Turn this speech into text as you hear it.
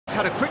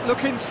Had a quick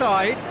look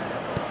inside,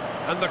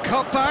 and the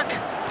cutback.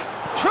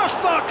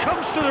 Crossbar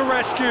comes to the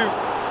rescue,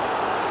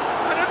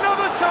 and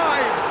another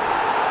time,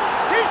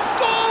 he's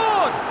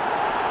scored!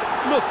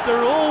 Look, there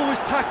are always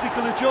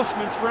tactical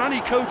adjustments for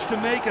any coach to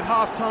make at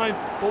half-time,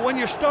 but when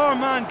your star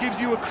man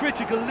gives you a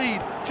critical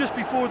lead just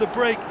before the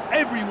break,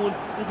 everyone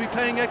will be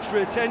paying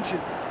extra attention.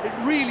 It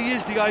really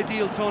is the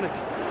ideal tonic.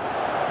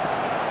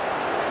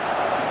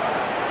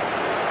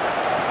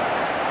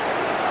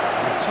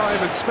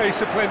 Time and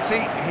space aplenty,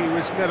 he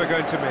was never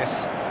going to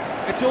miss.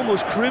 It's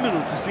almost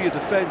criminal to see a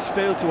defence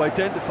fail to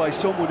identify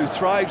someone who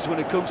thrives when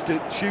it comes to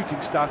shooting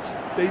stats.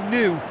 They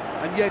knew,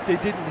 and yet they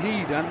didn't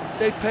heed, and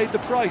they've paid the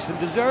price and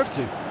deserve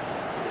to.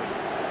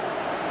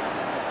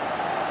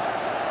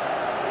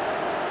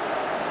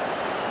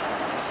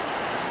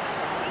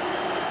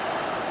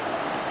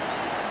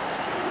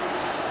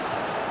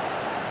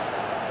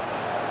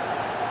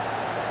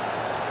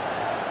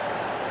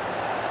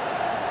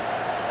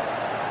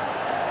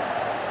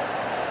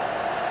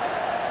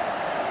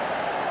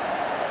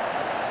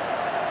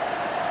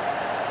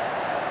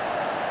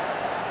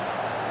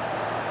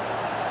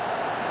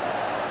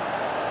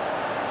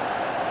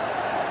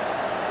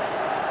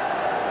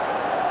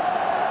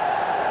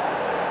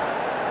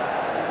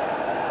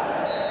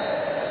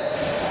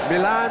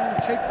 Milan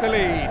take the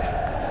lead.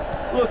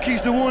 Look,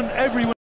 he's the one everyone